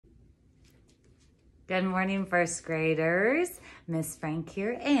Good morning, first graders. Miss Frank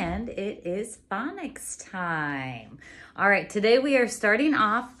here, and it is phonics time. All right, today we are starting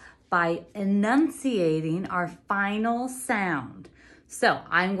off by enunciating our final sound. So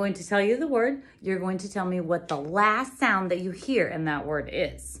I'm going to tell you the word. You're going to tell me what the last sound that you hear in that word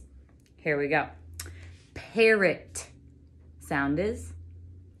is. Here we go. Parrot. Sound is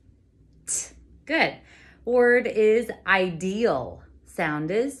T. Good. Word is ideal.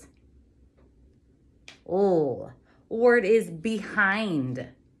 Sound is O. Word is behind.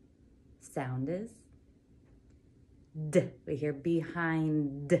 Sound is D. We hear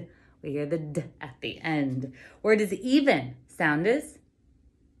behind. We hear the D at the end. Word is even. Sound is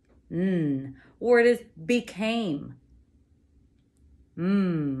N. Word is became.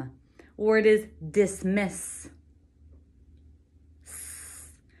 M. Word is dismiss. S.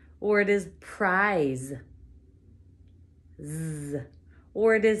 Word is prize. Z.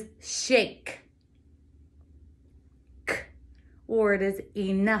 Word is shake. Word is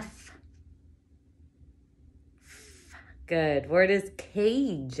enough. Good. Word is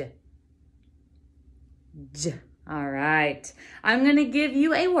cage. J. All right. I'm going to give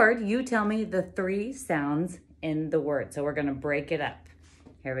you a word. You tell me the three sounds in the word. So we're going to break it up.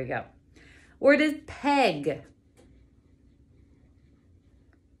 Here we go. Word is peg.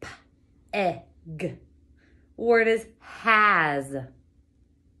 P-egg. Word is has.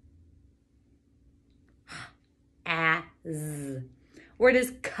 As. Word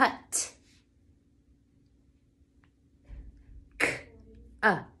is cut.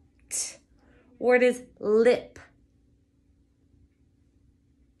 K-ut. Word is lip.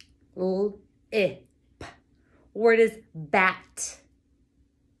 Lip. Word is bat.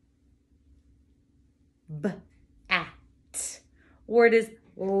 B-at. Word is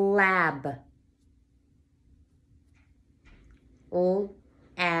lab.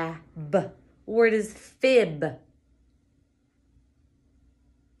 L-ab. Word is fib.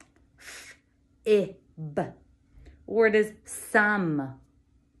 F-ib. Word is sum.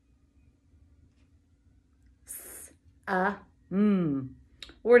 S-a-m.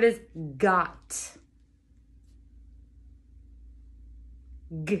 Word is got.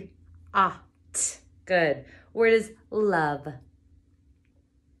 G-ot. Good. Word is love.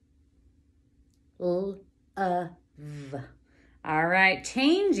 L-a-v. All right,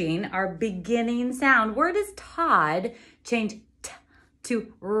 changing our beginning sound. Word is Todd. Change T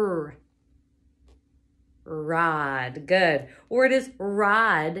to R. Rod. Good. Word is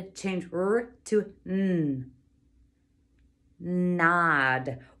rod. Change R to N.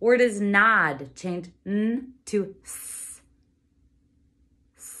 Nod. Word is nod. Change N to S.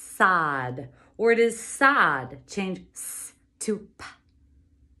 Sod. Word is sod. Change S to P.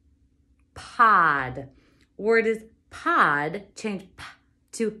 Pod. Word is pod. Change P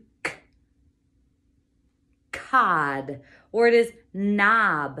to K. Cod. Word is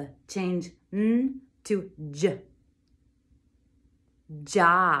knob. Change N to J.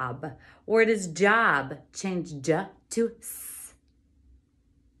 Job. Word is job. Change J to S.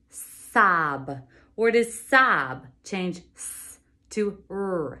 Sob. Word is sob. Change S to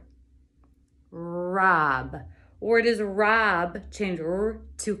R. Rob. Word is rob. Change R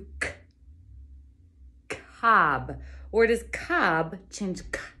to K. Cob. Word is cob. Change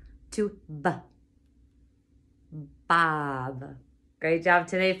K to B. Bob. Great job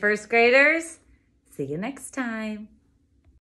today, first graders. See you next time.